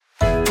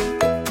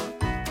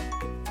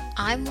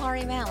I'm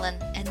Laurie Mallon,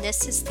 and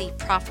this is the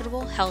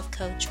Profitable Health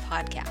Coach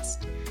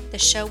podcast, the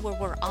show where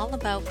we're all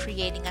about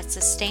creating a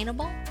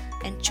sustainable,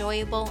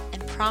 enjoyable,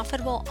 and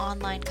profitable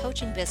online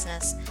coaching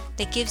business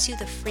that gives you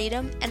the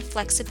freedom and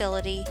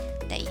flexibility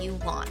that you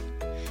want.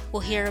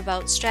 We'll hear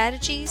about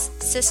strategies,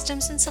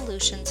 systems, and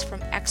solutions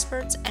from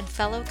experts and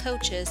fellow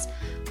coaches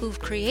who've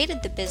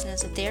created the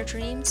business of their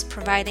dreams,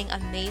 providing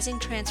amazing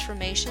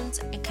transformations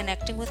and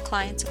connecting with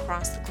clients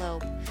across the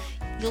globe.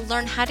 You'll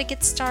learn how to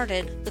get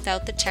started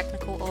without the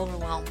technical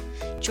overwhelm.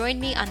 Join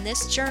me on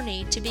this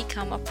journey to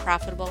become a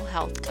profitable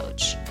health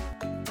coach.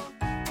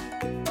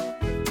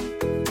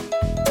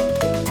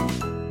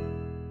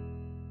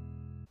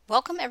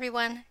 Welcome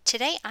everyone.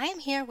 Today I am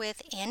here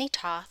with Annie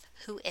Toth,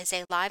 who is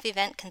a live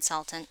event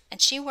consultant, and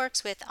she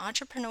works with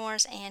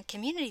entrepreneurs and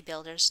community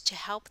builders to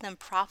help them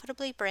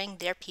profitably bring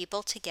their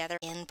people together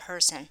in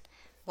person.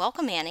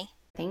 Welcome, Annie.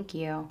 Thank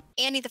you.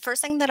 Annie, the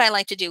first thing that I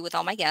like to do with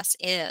all my guests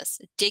is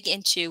dig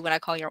into what I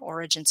call your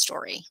origin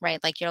story,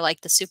 right? Like you're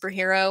like the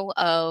superhero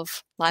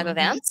of live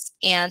events.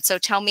 And so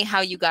tell me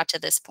how you got to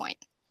this point.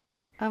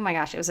 Oh my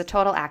gosh, it was a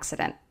total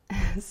accident.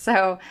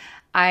 So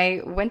I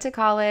went to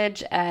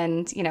college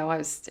and, I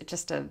was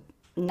just a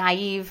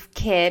naive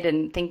kid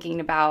and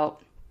thinking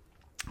about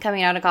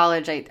coming out of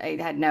college. I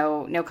had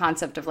no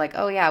concept of like,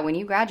 oh yeah, when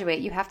you graduate,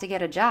 you have to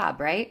get a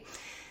job, right?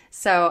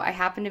 So I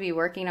happened to be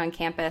working on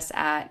campus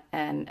at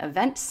an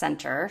event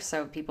center.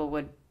 So people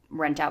would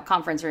rent out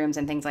conference rooms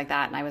and things like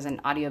that. And I was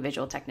an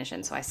audiovisual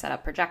technician. So I set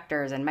up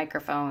projectors and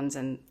microphones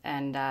and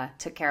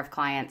took care of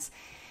clients.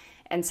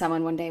 And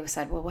someone one day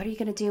said, well, what are you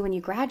going to do when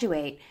you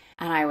graduate?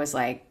 And I was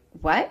like,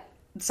 what?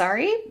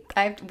 Sorry?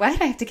 I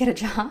have to get a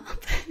job?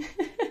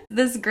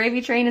 This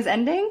gravy train is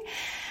ending?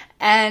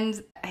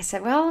 And I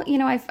said, well,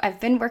 I've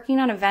been working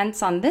on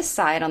events on this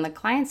side, on the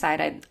client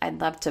side. I'd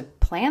love to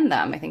plan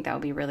them. I think that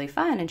would be really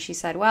fun. And she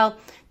said, well,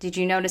 did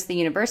you notice the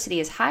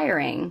university is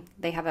hiring?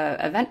 They have a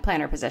event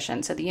planner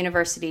position. So the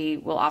university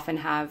will often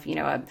have,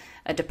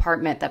 a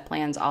department that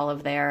plans all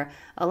of their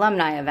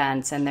alumni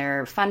events and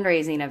their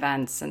fundraising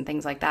events and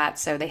things like that.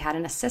 So they had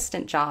an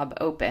assistant job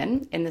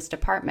open in this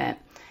department.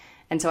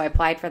 And so I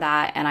applied for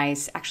that, and I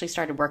actually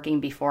started working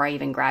before I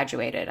even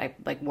graduated. I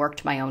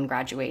worked my own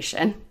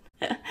graduation.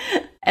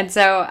 And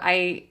so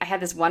I had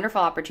this wonderful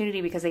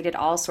opportunity because they did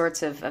all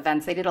sorts of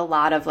events. They did a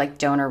lot of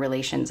donor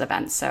relations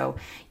events. So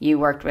you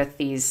worked with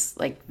these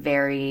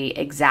very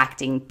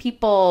exacting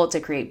people to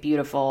create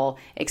beautiful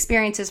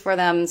experiences for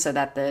them so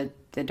that the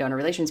donor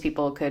relations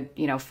people could,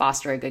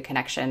 foster a good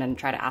connection and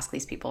try to ask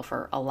these people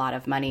for a lot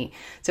of money.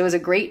 So it was a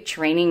great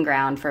training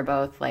ground for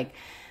both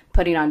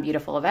putting on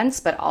beautiful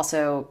events, but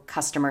also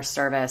customer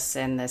service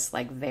in this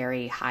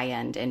very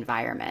high-end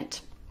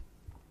environment.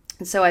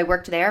 And so I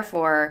worked there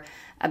for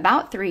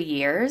about 3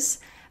 years,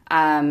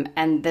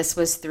 and this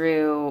was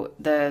through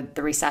the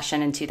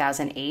recession in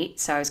 2008.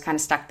 So I was kind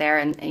of stuck there,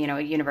 and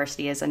a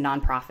university is a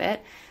nonprofit,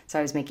 so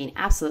I was making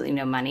absolutely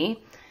no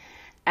money.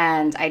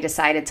 And I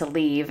decided to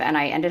leave, and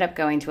I ended up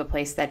going to a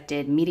place that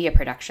did media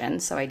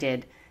production. So I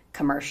did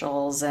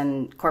commercials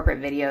and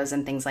corporate videos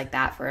and things like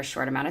that for a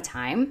short amount of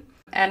time.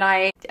 And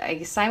I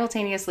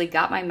simultaneously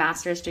got my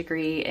master's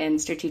degree in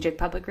strategic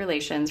public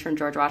relations from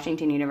George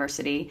Washington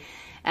University.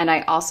 And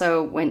I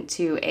also went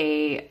to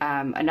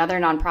another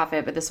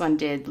nonprofit, but this one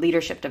did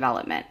leadership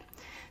development.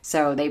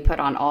 So they put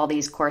on all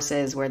these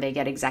courses where they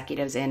get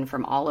executives in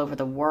from all over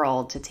the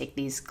world to take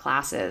these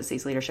classes,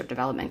 these leadership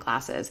development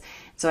classes.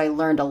 So I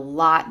learned a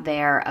lot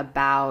there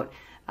about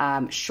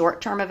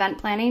short-term event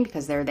planning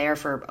because they're there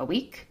for a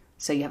week.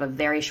 So you have a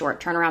very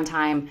short turnaround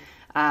time.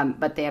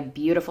 But they have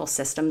beautiful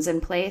systems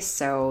in place.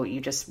 So you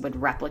just would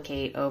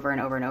replicate over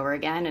and over and over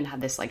again and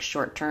have this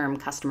short-term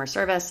customer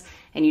service,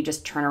 and you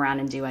just turn around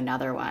and do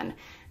another one.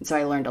 And so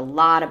I learned a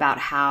lot about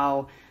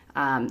how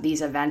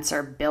these events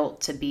are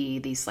built to be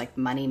these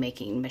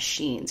money-making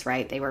machines,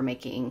 right? They were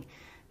making,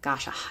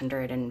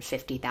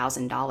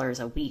 $150,000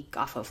 a week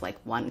off of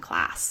one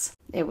class.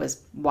 It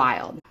was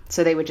wild.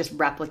 So they would just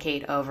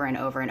replicate over and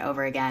over and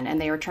over again. And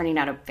they were turning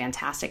out a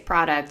fantastic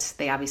product.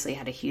 They obviously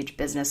had a huge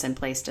business in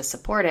place to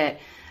support it.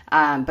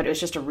 But it was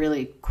just a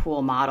really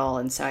cool model.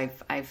 And so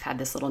I've had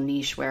this little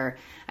niche where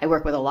I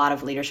work with a lot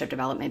of leadership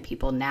development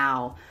people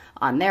now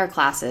on their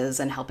classes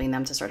and helping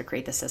them to sort of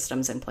create the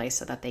systems in place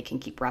so that they can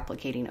keep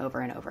replicating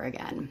over and over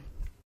again.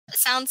 It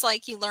sounds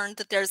like you learned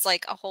that there's a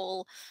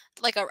whole,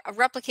 a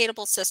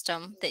replicatable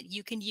system that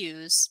you can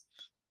use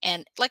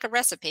and like a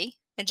recipe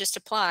and just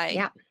apply.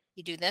 Yeah.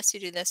 You do this,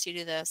 you do this, you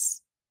do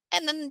this,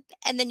 and then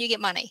you get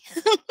money.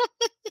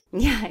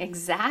 Yeah,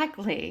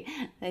 exactly.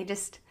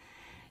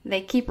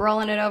 They keep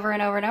rolling it over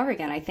and over and over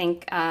again. I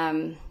think,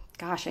 I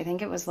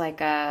think it was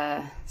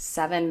a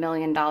 $7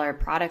 million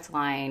product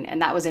line,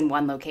 and that was in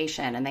one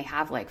location, and they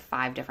have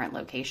 5 different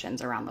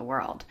locations around the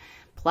world.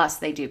 Plus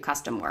they do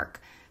custom work.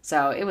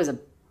 So it was a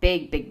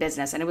big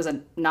business, and it was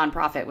a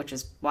nonprofit, which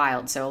is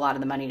wild. So a lot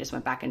of the money just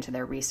went back into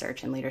their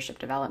research and leadership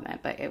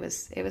development, but it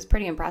was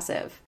pretty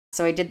impressive.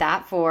 So I did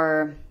that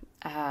for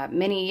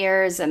many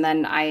years, and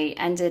then I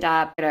ended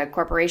up at a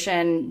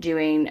corporation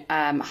doing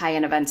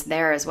high-end events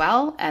there as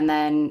well, and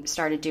then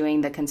started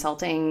doing the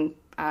consulting,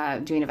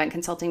 doing event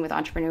consulting with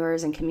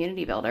entrepreneurs and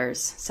community builders.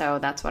 So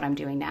that's what I'm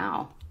doing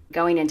now.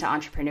 Going into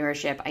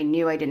entrepreneurship, I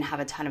knew I didn't have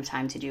a ton of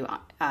time to do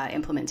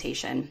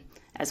implementation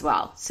as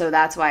well. So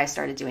that's why I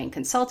started doing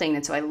consulting.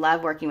 And so I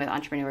love working with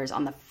entrepreneurs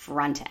on the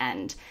front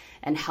end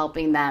and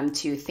helping them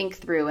to think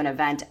through an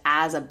event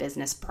as a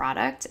business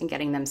product and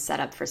getting them set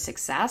up for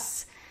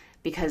success.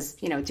 Because,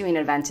 doing an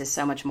event is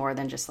so much more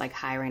than just like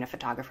hiring a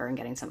photographer and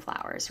getting some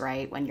flowers,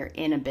 right? When you're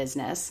in a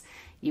business,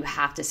 you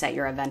have to set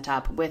your event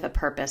up with a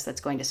purpose that's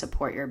going to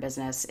support your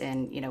business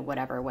in,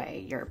 whatever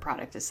way your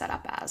product is set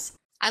up as.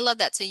 I love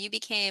that. So you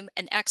became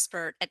an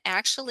expert at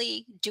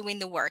actually doing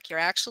the work. You're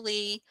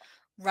actually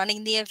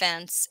running the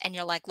events and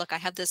you're like, look, I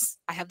have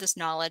this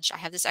knowledge, I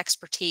have this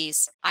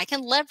expertise. I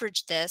can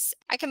leverage this.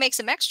 I can make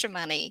some extra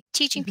money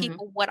teaching Mm-hmm.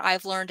 people what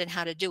I've learned and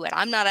how to do it.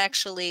 I'm not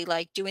actually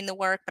like doing the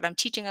work, but I'm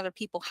teaching other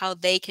people how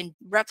they can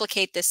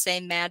replicate this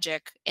same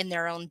magic in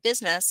their own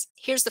business.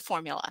 Here's the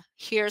formula.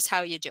 Here's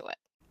how you do it.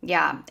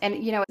 Yeah.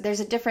 And, there's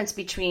a difference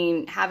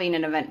between having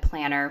an event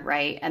planner,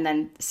 right? And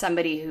then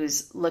somebody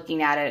who's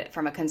looking at it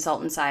from a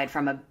consultant side,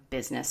 from a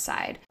business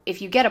side.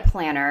 If you get a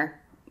planner,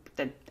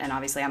 and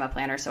obviously I'm a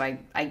planner, so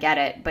I get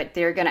it, but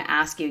they're going to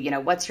ask you,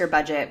 what's your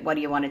budget? What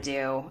do you want to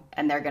do?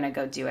 And they're going to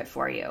go do it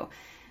for you.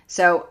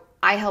 So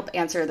I help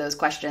answer those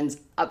questions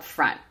up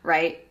front,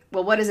 right?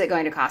 Well, what is it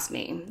going to cost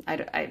me?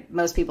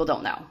 Most people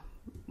don't know.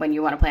 When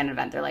you want to plan an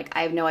event, they're like,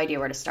 I have no idea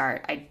where to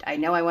start. I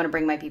know I want to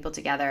bring my people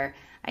together.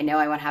 I know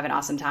I want to have an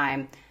awesome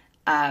time,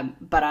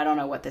 but I don't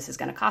know what this is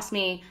going to cost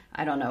me.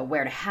 I don't know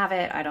where to have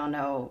it. I don't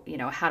know,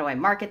 how do I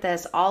market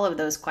this? All of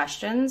those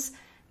questions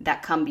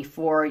that come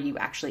before you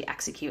actually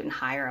execute and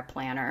hire a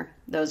planner.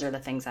 Those are the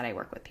things that I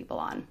work with people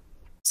on.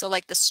 So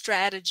like the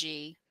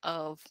strategy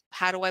of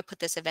how do I put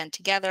this event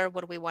together?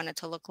 What do we want it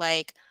to look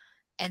like?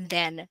 And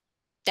then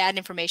that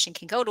information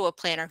can go to a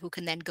planner who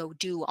can then go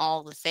do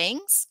all the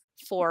things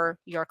for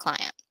your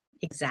client.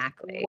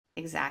 Exactly.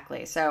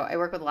 Exactly. So I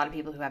work with a lot of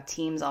people who have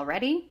teams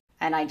already,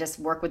 and I just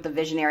work with the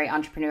visionary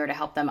entrepreneur to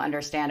help them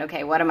understand,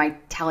 okay, what am I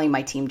telling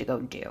my team to go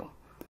do?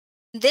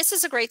 This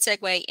is a great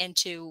segue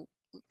into,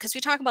 because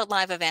we talk about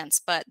live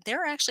events, but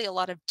there are actually a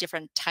lot of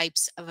different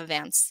types of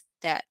events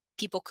that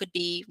people could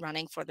be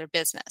running for their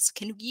business.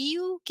 Can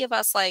you give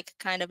us like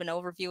kind of an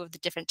overview of the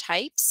different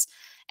types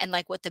and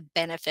like what the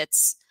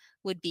benefits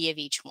would be of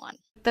each one?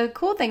 The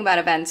cool thing about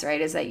events, right,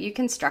 is that you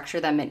can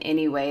structure them in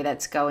any way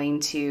that's going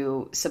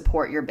to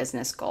support your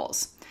business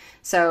goals.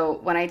 So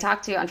when I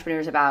talk to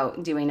entrepreneurs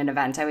about doing an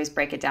event, I always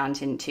break it down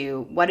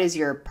into what is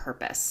your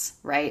purpose,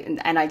 right?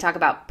 And I talk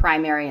about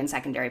primary and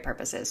secondary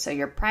purposes. So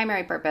your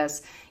primary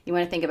purpose, you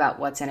want to think about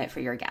what's in it for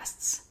your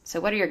guests.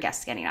 So what are your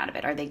guests getting out of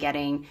it? Are they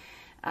getting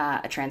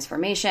a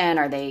transformation?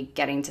 Are they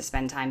getting to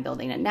spend time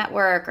building a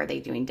network? Are they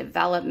doing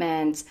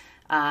development?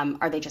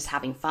 Are they just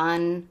having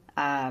fun?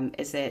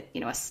 Is it,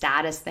 a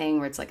status thing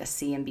where it's like a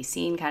see and be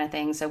seen kind of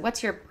thing? So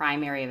what's your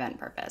primary event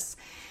purpose?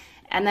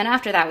 And then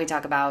after that, we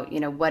talk about,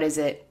 what is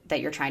it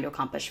that you're trying to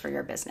accomplish for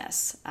your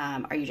business?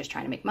 Are you just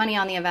trying to make money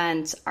on the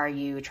event? Are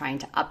you trying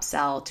to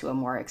upsell to a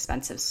more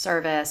expensive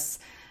service?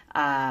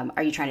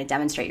 Are you trying to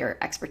demonstrate your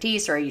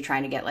expertise, or are you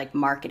trying to get like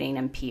marketing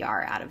and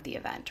PR out of the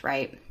event,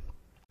 right?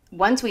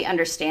 Once we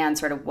understand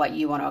sort of what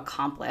you want to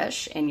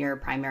accomplish in your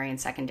primary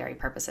and secondary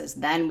purposes,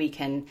 then we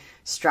can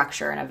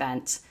structure an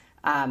event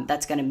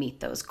that's going to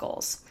meet those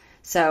goals.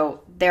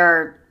 So there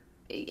are,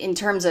 in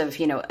terms of,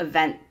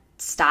 event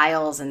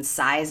styles and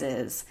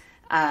sizes,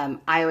 I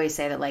always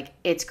say that like,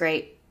 it's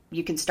great.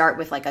 You can start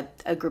with like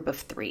a group of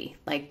 3.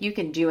 Like you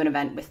can do an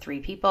event with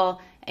 3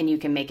 people and you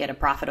can make it a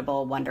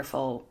profitable,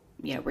 wonderful,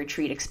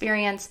 retreat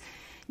experience.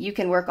 You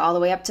can work all the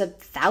way up to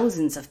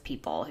thousands of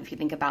people. If you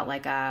think about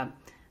like a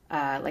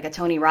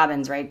Tony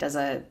Robbins, right, does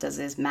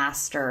his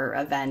master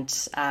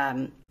event,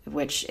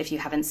 which if you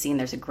haven't seen,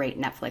 there's a great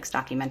Netflix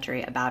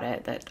documentary about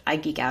it that I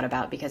geek out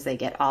about because they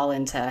get all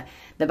into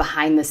the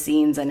behind the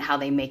scenes and how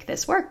they make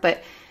this work.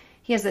 But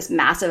he has this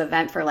massive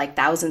event for like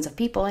thousands of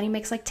people and he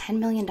makes like $10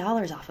 million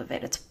off of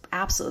it. It's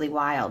absolutely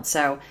wild.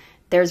 So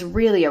there's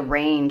really a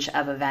range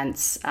of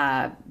events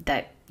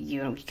that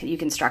you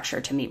can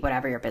structure to meet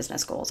whatever your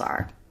business goals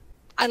are.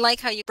 I like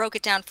how you broke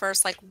it down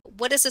first. Like,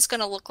 what is this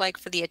going to look like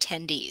for the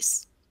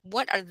attendees?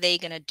 What are they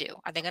going to do?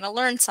 Are they going to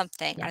learn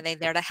something? Yeah. Are they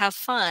there to have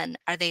fun?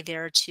 Are they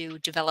there to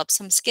develop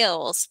some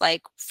skills?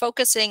 Like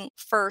focusing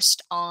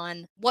first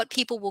on what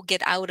people will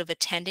get out of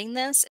attending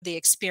this, the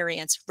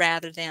experience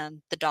rather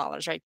than the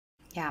dollars, right?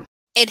 Yeah.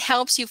 It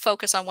helps you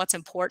focus on what's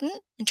important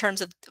in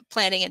terms of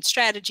planning and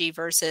strategy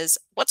versus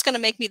what's going to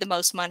make me the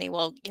most money.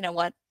 Well, you know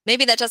what?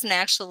 Maybe that doesn't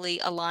actually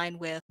align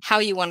with how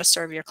you want to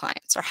serve your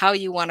clients or how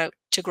you want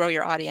to grow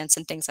your audience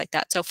and things like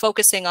that. So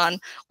focusing on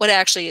what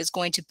actually is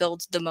going to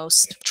build the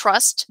most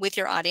trust with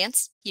your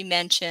audience. You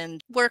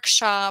mentioned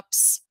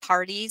workshops,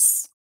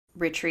 parties.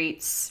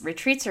 Retreats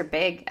are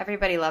big.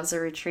 Everybody loves a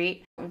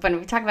retreat. When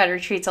we talk about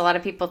retreats, a lot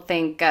of people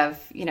think of,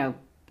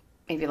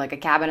 maybe like a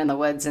cabin in the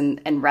woods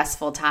and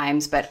restful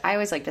times. But I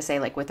always like to say,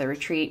 like with a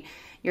retreat,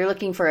 you're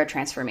looking for a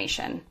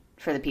transformation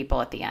for the people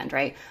at the end,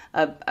 right?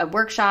 A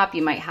workshop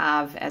you might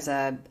have as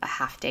a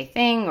half day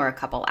thing or a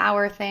couple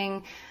hour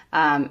thing.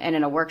 And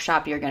in a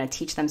workshop, you're going to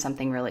teach them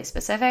something really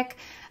specific.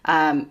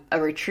 A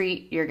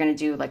retreat, you're going to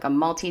do like a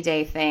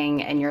multi-day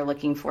thing, and you're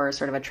looking for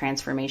sort of a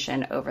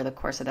transformation over the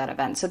course of that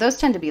event. So those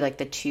tend to be like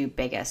the two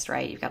biggest,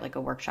 right? You've got like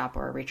a workshop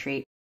or a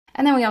retreat.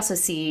 And then we also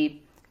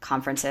see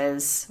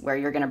conferences where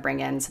you're going to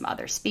bring in some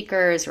other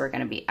speakers who are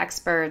going to be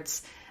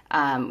experts.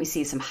 We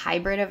see some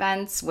hybrid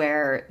events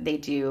where they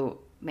do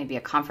maybe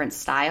a conference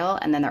style,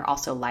 and then they're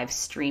also live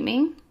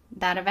streaming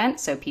that event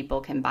so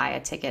people can buy a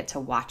ticket to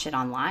watch it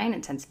online.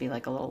 It tends to be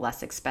like a little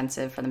less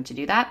expensive for them to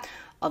do that.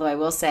 Although I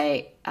will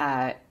say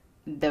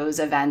those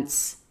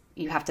events,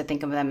 you have to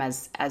think of them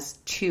as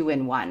two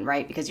in one,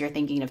 right? Because you're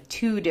thinking of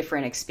two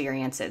different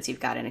experiences. You've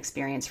got an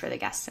experience for the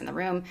guests in the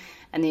room,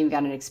 and then you've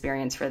got an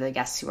experience for the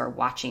guests who are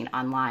watching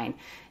online.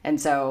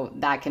 And so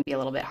that can be a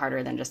little bit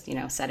harder than just,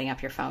 setting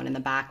up your phone in the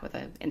back with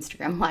an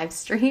Instagram live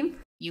stream.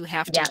 You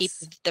have to keep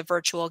the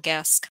virtual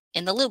guests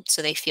in the loop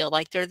so they feel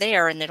like they're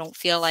there and they don't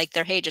feel like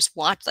they're, hey, just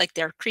watch, like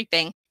they're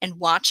creeping and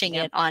watching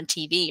it on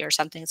TV or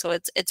something. So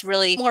it's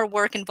really more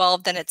work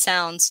involved than it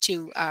sounds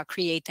to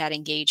create that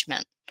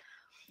engagement.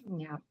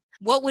 Yeah.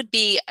 What would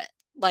be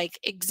like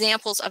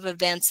examples of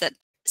events that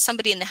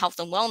somebody in the health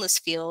and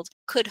wellness field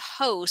could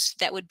host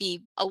that would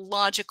be a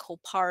logical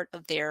part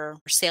of their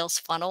sales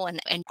funnel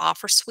and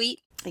offer suite?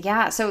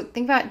 Yeah. So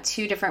think about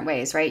two different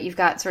ways, right? You've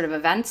got sort of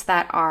events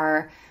that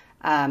are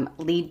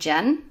lead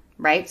gen,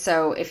 right?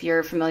 So if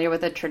you're familiar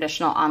with a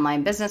traditional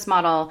online business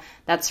model,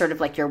 that's sort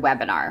of like your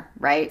webinar,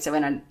 right? So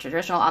in a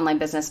traditional online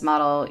business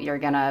model, you're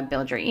going to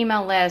build your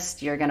email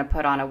list, you're going to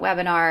put on a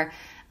webinar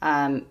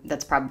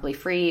that's probably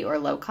free or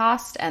low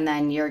cost, and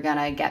then you're going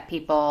to get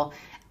people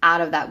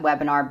out of that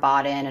webinar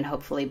bought in and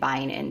hopefully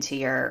buying into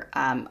your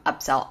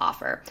upsell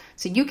offer.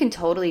 So you can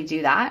totally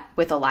do that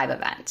with a live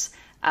event.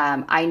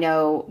 I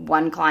know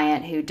one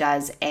client who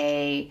does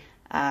a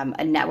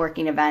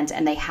networking event,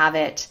 and they have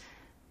it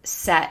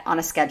set on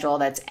a schedule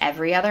that's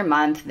every other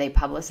month. They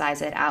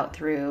publicize it out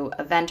through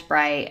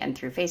Eventbrite and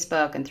through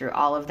Facebook and through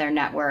all of their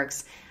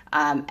networks.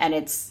 And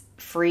it's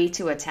free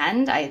to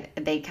attend.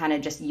 They kind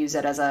of just use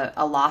it as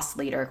a loss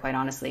leader, quite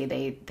honestly.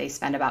 They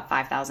spend about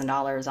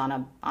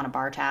 $5,000 on a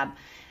bar tab.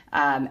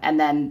 And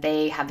then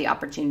they have the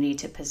opportunity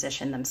to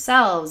position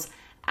themselves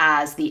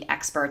as the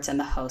experts and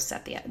the hosts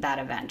at that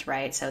event,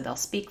 right? So they'll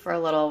speak for a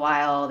little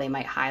while. They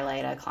might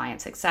highlight a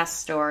client success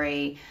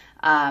story.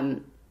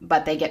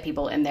 But they get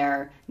people in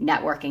there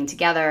networking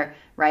together,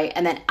 right?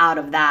 And then out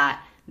of that,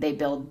 they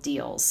build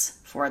deals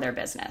for their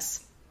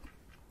business.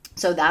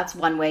 So that's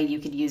one way you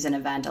could use an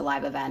event, a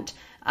live event,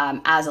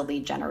 as a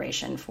lead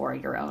generation for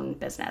your own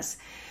business.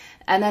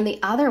 And then the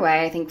other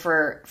way, I think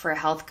for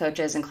health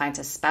coaches and clients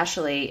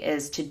especially,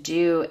 is to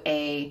do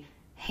a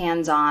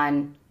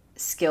hands-on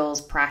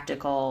skills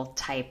practical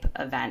type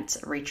event,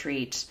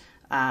 retreat,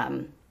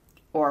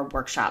 or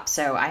workshop.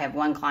 So I have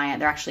one client,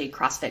 they're actually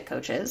CrossFit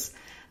coaches.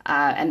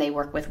 And they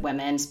work with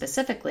women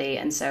specifically.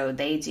 And so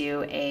they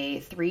do a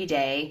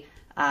 3-day,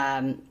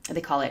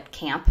 they call it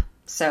camp.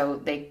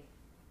 So they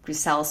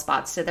sell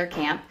spots to their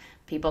camp.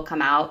 People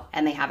come out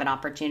and they have an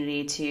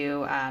opportunity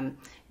to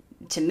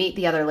meet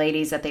the other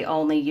ladies that they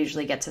only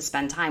usually get to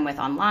spend time with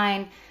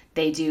online.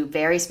 They do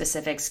very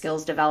specific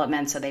skills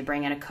development. So they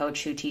bring in a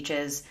coach who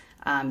teaches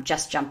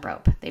just jump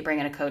rope. They bring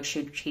in a coach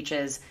who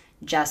teaches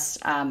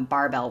just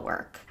barbell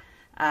work.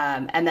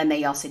 And then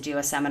they also do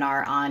a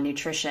seminar on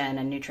nutrition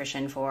and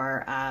nutrition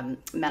for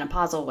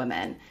menopausal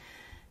women.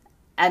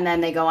 And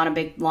then they go on a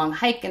big long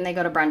hike and they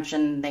go to brunch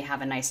and they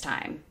have a nice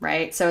time,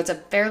 right? So it's a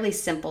fairly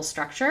simple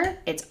structure.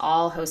 It's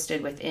all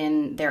hosted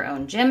within their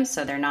own gym,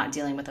 so they're not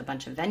dealing with a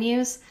bunch of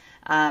venues.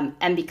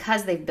 And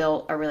because they've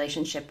built a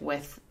relationship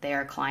with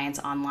their clients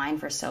online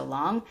for so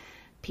long,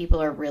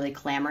 people are really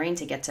clamoring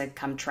to get to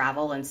come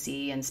travel and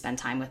see and spend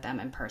time with them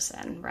in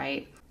person,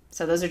 right?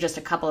 So those are just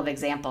a couple of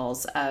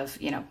examples of,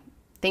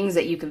 things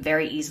that you could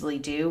very easily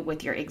do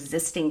with your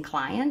existing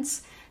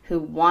clients who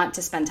want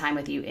to spend time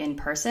with you in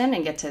person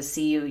and get to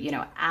see you,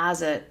 as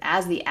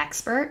the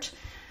expert.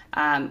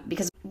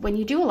 Because when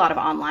you do a lot of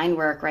online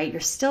work, right, you're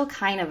still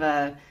kind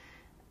of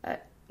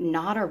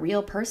not a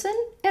real person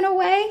in a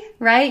way,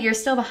 right? You're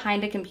still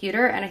behind a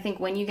computer. And I think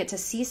when you get to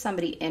see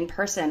somebody in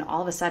person,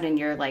 all of a sudden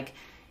you're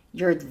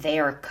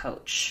their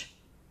coach.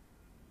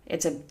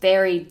 It's a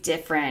very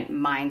different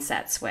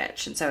mindset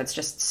switch. And so it's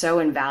just so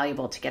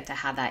invaluable to get to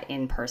have that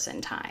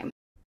in-person time.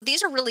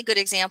 These are really good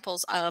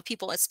examples of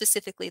people,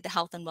 specifically the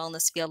health and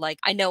wellness field. Like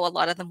I know a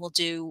lot of them will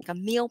do a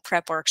meal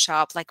prep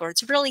workshop, or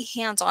it's really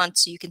hands-on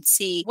so you can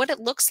see what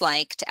it looks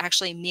like to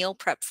actually meal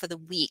prep for the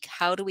week.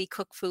 How do we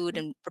cook food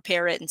and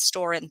prepare it and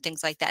store it and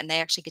things like that? And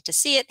they actually get to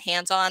see it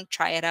hands-on,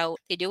 try it out.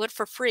 They do it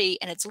for free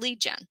and it's lead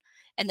gen.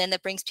 And then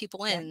that brings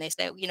people in and they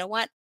say, you know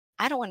what?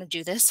 I don't want to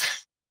do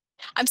this.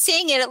 I'm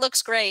seeing it. It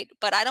looks great,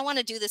 but I don't want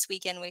to do this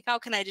weekend week. How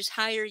can I just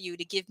hire you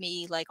to give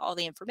me like all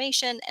the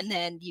information and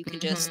then you can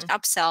just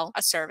upsell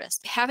a service?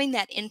 Having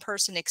that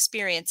in-person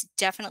experience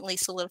definitely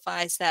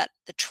solidifies that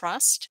the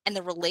trust and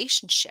the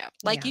relationship.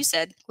 Like Yeah. you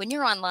said, when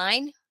you're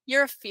online,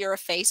 you're a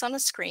face on a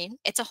screen.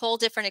 It's a whole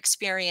different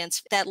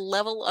experience. That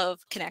level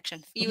of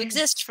connection. You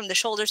exist from the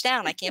shoulders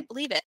down. I can't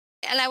believe it.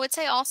 And I would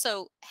say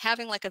also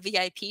having like a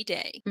VIP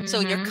day. So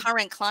your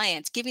current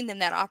clients, giving them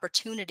that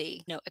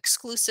opportunity,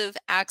 exclusive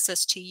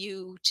access to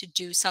you to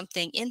do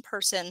something in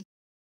person.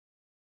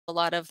 A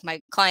lot of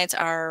my clients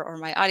are, or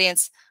my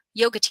audience,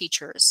 yoga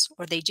teachers,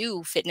 or they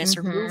do fitness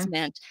or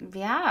movement.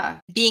 Yeah.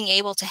 Being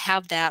able to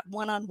have that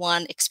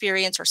one-on-one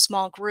experience or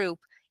small group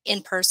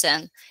in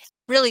person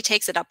really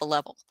takes it up a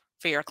level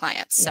for your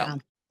clients. So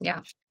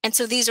Yeah. and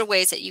so these are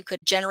ways that you could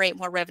generate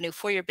more revenue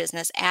for your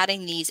business,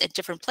 adding these at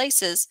different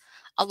places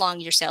along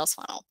your sales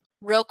funnel.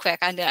 Real quick,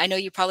 I know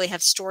you probably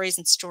have stories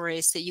and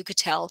stories that you could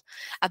tell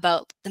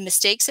about the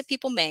mistakes that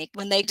people make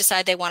when they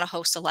decide they want to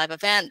host a live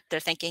event. They're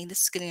thinking,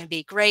 this is going to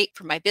be great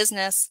for my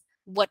business.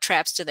 What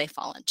traps do they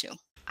fall into?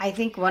 I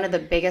think one of the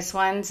biggest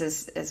ones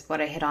is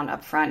what I hit on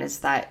up front is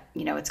that,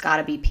 it's got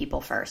to be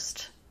people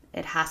first.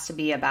 It has to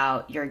be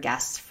about your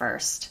guests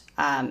first.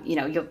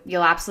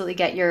 You'll absolutely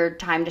get your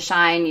time to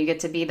shine. You get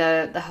to be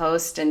the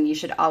host, and you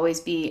should always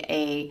be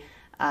a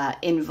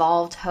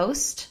involved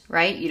host,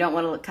 right? You don't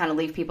want to kind of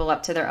leave people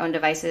up to their own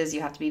devices.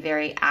 You have to be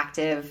very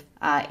active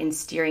in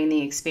steering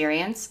the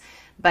experience,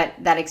 but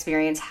that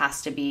experience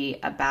has to be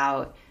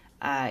about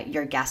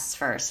your guests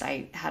first.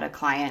 I had a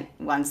client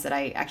once that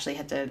I actually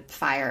had to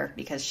fire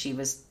because she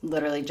was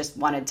literally just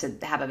wanted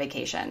to have a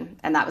vacation.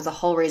 And that was the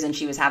whole reason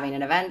she was having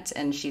an event.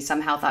 And she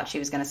somehow thought she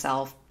was going to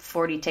sell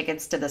 40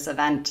 tickets to this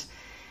event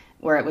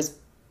where it was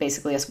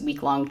basically a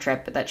week-long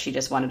trip that she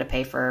just wanted to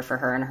pay for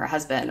her and her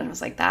husband. And I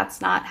was like, that's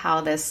not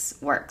how this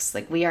works.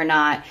 Like, we're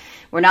not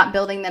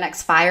building the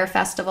next Fire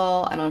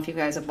Festival. I don't know if you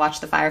guys have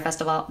watched the Fire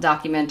Festival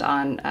document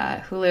on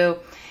Hulu.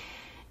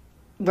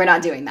 We're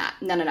not doing that.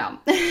 No.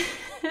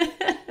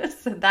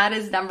 So that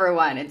is number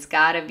one. It's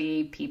got to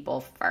be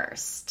people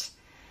first.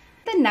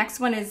 The next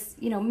one is,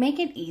 make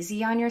it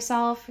easy on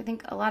yourself. I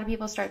think a lot of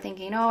people start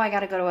thinking, I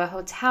got to go to a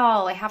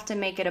hotel. I have to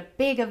make it a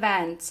big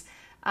event.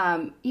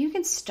 You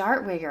can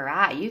start where you're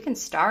at. You can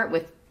start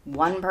with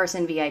one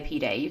person VIP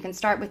day. You can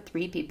start with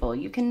 3 people.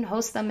 You can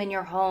host them in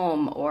your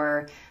home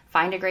or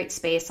find a great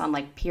space on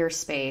like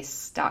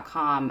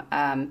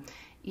peerspace.com.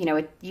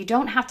 You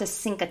don't have to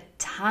sink a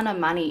ton of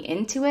money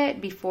into it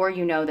before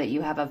you know that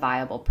you have a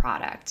viable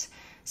product.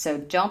 So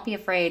don't be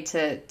afraid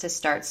to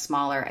start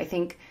smaller. I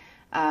think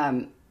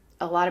a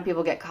lot of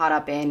people get caught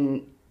up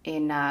in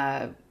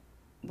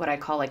what I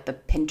call like the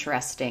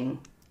Pinteresting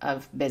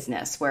of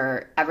business,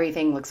 where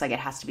everything looks like it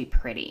has to be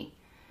pretty.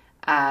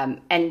 And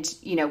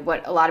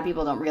what a lot of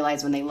people don't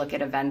realize when they look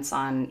at events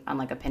on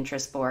like a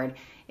Pinterest board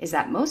is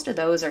that most of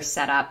those are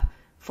set up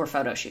for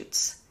photo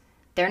shoots.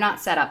 They're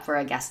not set up for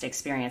a guest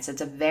experience.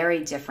 It's a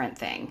very different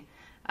thing.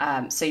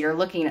 So you're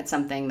looking at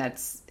something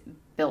that's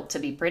built to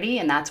be pretty,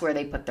 and that's where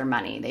they put their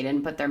money. They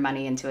didn't put their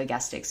money into a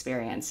guest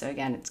experience. So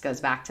again, it goes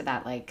back to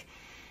that, like,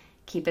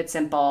 keep it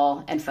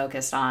simple and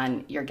focused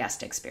on your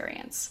guest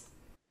experience.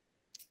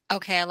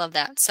 Okay, I love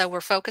that. So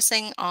we're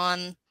focusing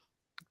on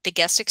the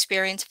guest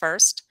experience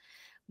first.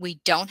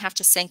 We don't have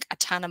to sink a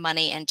ton of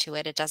money into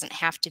it. It doesn't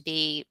have to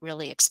be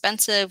really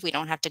expensive. We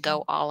don't have to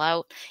go all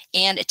out,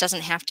 and it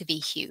doesn't have to be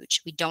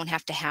huge. We don't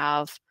have to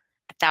have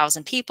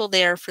 1,000 people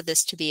there for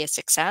this to be a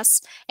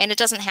success, and it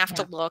doesn't have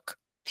to look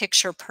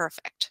picture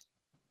perfect.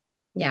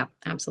 Yeah,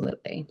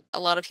 absolutely. A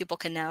lot of people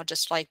can now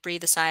just like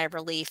breathe a sigh of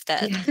relief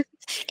that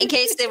in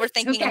case they were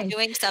thinking of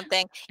doing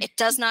something, it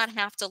does not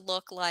have to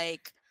look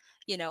like,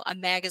 a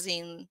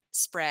magazine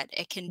spread.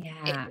 It can,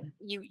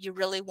 you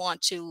really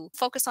want to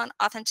focus on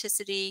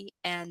authenticity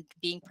and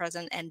being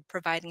present and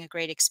providing a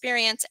great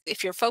experience.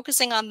 If you're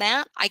focusing on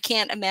that, I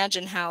can't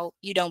imagine how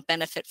you don't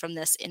benefit from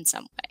this in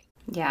some way.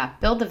 Yeah,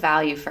 build the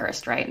value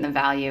first, right? And the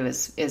value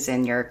is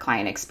in your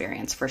client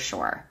experience for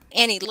sure.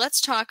 Annie, let's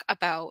talk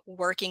about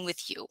working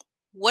with you.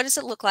 What does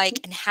it look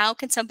like, and how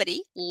can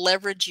somebody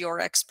leverage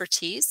your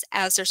expertise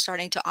as they're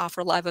starting to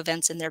offer live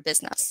events in their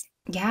business?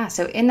 Yeah,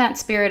 so in that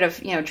spirit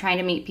of, trying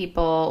to meet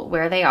people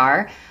where they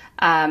are,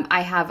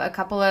 I have a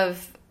couple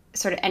of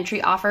sort of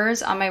entry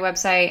offers on my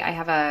website. I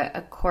have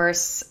a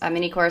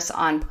mini course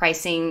on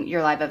pricing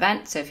your live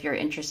event. So if you're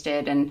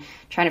interested in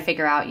trying to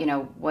figure out,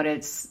 what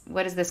is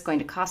this going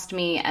to cost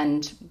me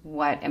and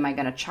what am I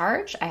going to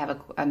charge? I have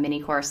a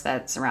mini course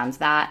that surrounds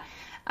that.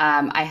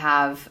 I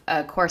have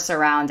a course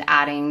around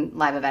adding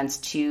live events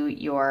to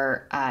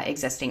your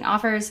existing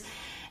offers.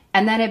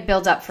 And then it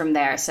builds up from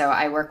there. So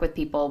I work with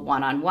people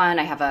one-on-one.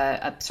 I have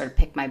a sort of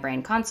pick my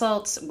brain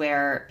consults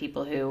where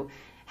people who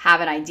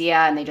have an idea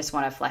and they just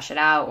want to flesh it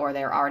out, or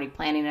they're already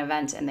planning an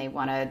event and they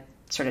want to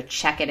sort of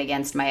check it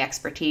against my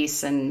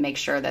expertise and make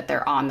sure that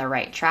they're on the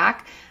right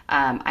track.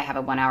 I have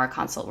a 1-hour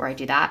consult where I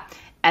do that.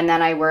 And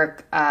then I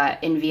work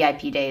in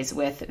VIP days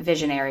with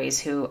visionaries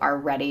who are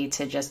ready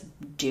to just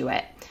do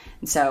it.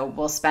 And so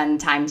we'll spend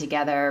time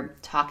together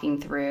talking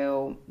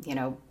through,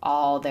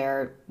 all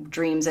their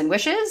dreams and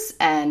wishes.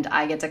 And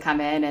I get to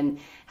come in and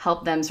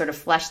help them sort of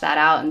flesh that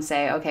out and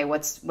say, okay,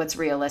 what's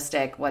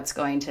realistic? What's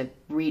going to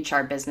reach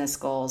our business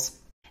goals?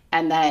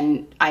 And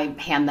then I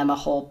hand them a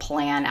whole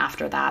plan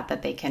after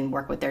that they can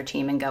work with their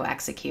team and go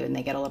execute. And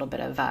they get a little bit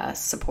of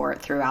support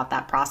throughout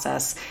that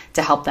process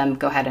to help them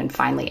go ahead and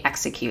finally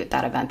execute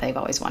that event they've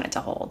always wanted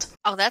to hold.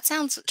 Oh, that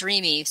sounds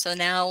dreamy. So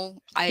now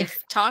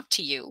I've talked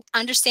to you,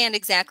 understand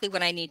exactly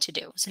what I need to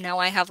do. So now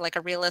I have like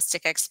a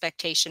realistic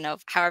expectation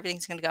of how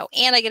everything's going to go.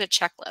 And I get a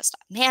checklist.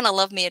 Man, I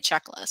love me a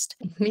checklist.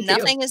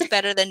 Nothing is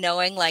better than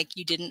knowing like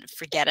you didn't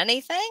forget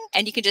anything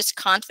and you can just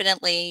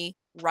confidently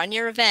run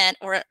your event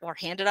or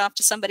hand it off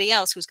to somebody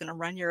else who's going to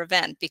run your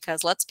event,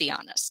 because let's be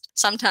honest,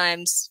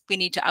 sometimes we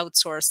need to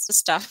outsource the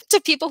stuff to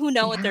people who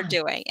know what they're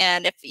doing.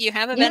 And if you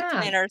have event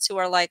planners who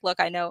are like, look,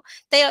 I know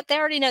they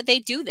already know they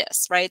do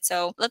this, right?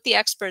 So let the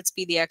experts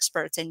be the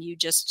experts and you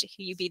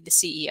be the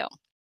CEO.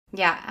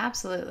 Yeah,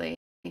 absolutely.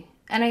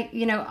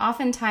 And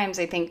oftentimes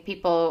I think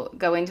people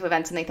go into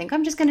events and they think,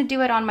 I'm just going to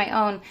do it on my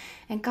own.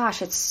 And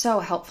gosh, it's so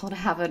helpful to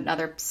have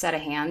another set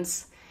of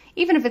hands.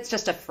 Even if it's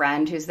just a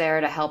friend who's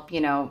there to help,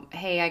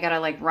 hey, I got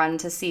to run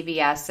to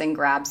CVS and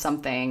grab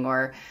something,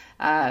 or,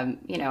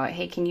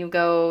 hey, can you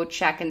go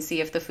check and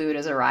see if the food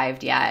has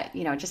arrived yet?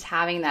 Just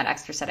having that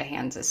extra set of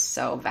hands is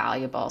so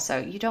valuable. So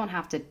you don't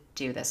have to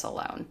do this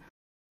alone.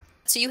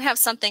 So you have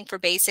something for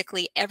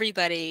basically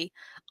everybody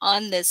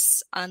on the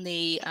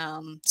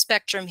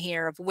spectrum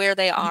here of where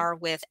they are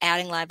with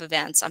adding live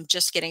events. I'm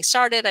just getting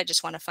started. I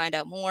just want to find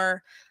out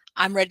more.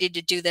 I'm ready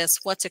to do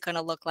this. What's it going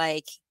to look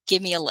like?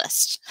 Give me a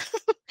list.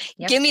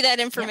 Give me that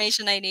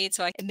information I need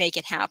so I can make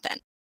it happen.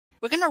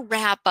 We're going to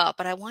wrap up,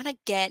 but I want to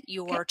get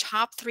your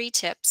top 3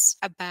 tips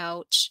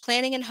about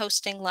planning and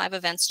hosting live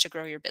events to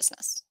grow your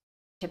business.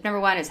 Tip number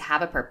 1 is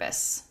have a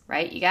purpose,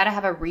 right? You got to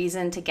have a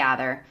reason to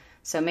gather.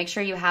 So make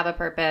sure you have a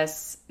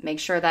purpose. Make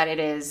sure that it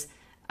is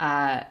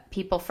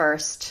people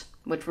first,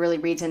 which really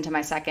reads into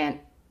my second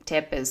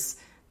tip is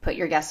put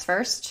your guests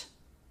first,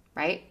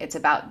 right? It's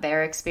about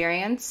their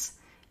experience,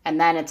 and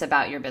then it's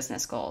about your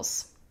business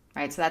goals,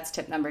 right? So that's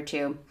tip number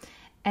 2.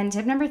 And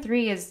tip number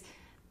 3 is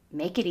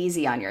make it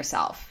easy on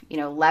yourself.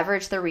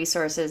 Leverage the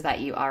resources that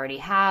you already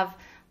have,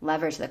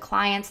 leverage the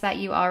clients that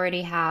you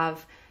already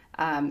have.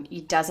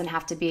 It doesn't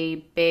have to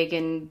be big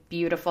and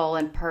beautiful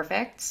and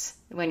perfect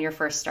when you're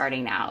first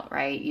starting out,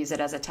 right? Use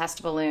it as a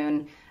test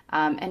balloon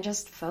and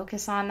just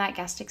focus on that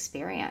guest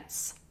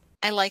experience.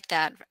 I like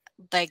that,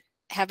 like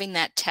having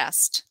that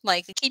test.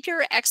 Like keep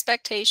your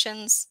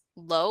expectations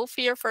low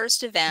for your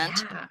first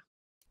event. Yeah.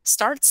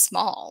 Start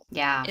small.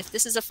 Yeah. If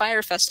this is a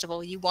fire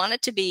festival, you want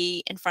it to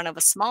be in front of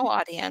a small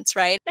audience,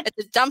 right? At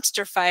the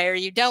dumpster fire,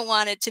 you don't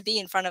want it to be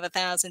in front of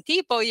 1,000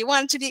 people. You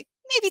want it to be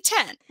maybe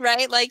 10,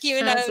 right?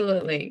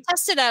 Absolutely.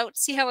 Test it out,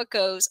 see how it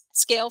goes,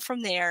 scale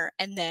from there,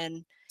 and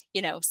then,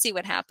 see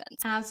what happens.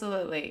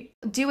 Absolutely.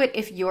 Do it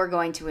if you're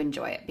going to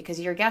enjoy it, because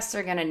your guests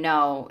are going to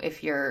know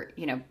if you're,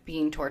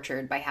 being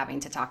tortured by having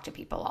to talk to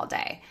people all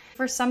day.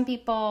 For some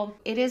people,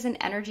 it is an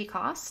energy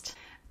cost.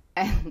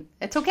 And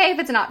it's okay if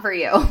it's not for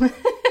you.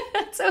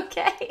 It's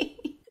okay.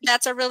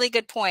 That's a really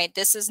good point.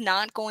 This is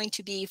not going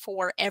to be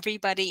for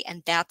everybody,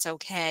 and that's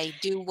okay.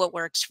 Do what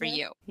works for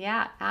you.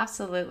 Yeah,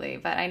 absolutely.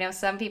 But I know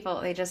some people,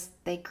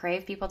 they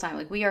crave people time.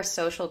 Like, we are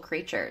social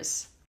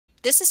creatures.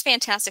 This is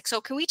fantastic.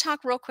 So can we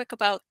talk real quick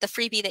about the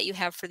freebie that you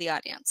have for the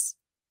audience?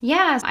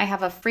 Yeah, I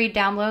have a free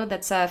download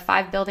that's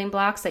 5 building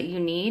blocks that you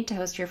need to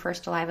host your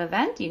first live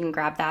event. You can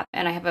grab that.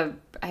 And I have,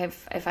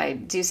 if I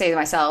do say to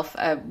myself,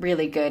 a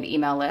really good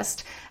email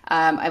list.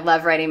 I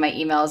love writing my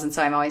emails, and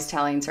so I'm always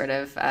telling sort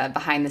of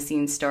behind the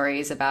scenes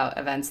stories about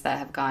events that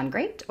have gone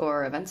great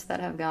or events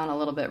that have gone a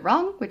little bit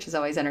wrong, which is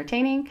always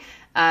entertaining.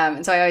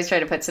 And so I always try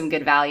to put some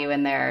good value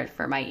in there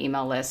for my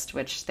email list,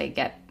 which they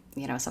get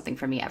something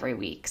from me every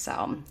week.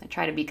 So I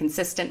try to be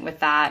consistent with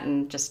that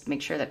and just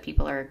make sure that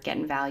people are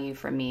getting value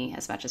from me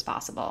as much as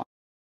possible.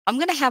 I'm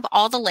going to have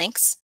all the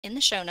links in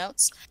the show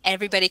notes.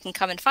 Everybody can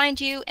come and find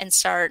you and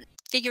start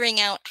figuring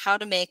out how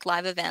to make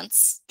live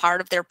events part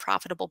of their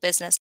profitable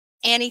business.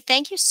 Annie,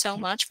 thank you so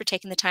much for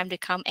taking the time to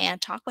come and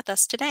talk with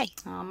us today.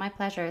 Oh, my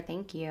pleasure.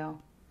 Thank you.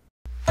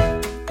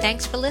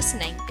 Thanks for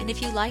listening, and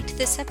if you liked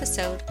this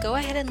episode, go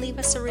ahead and leave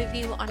us a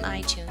review on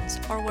iTunes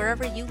or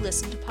wherever you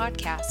listen to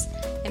podcasts,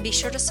 and be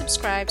sure to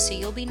subscribe so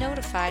you'll be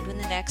notified when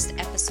the next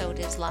episode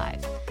is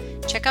live.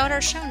 Check out our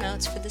show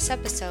notes for this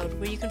episode,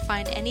 where you can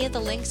find any of the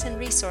links and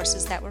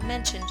resources that were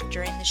mentioned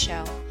during the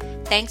show.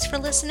 Thanks for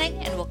listening,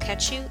 and we'll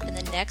catch you in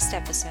the next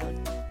episode.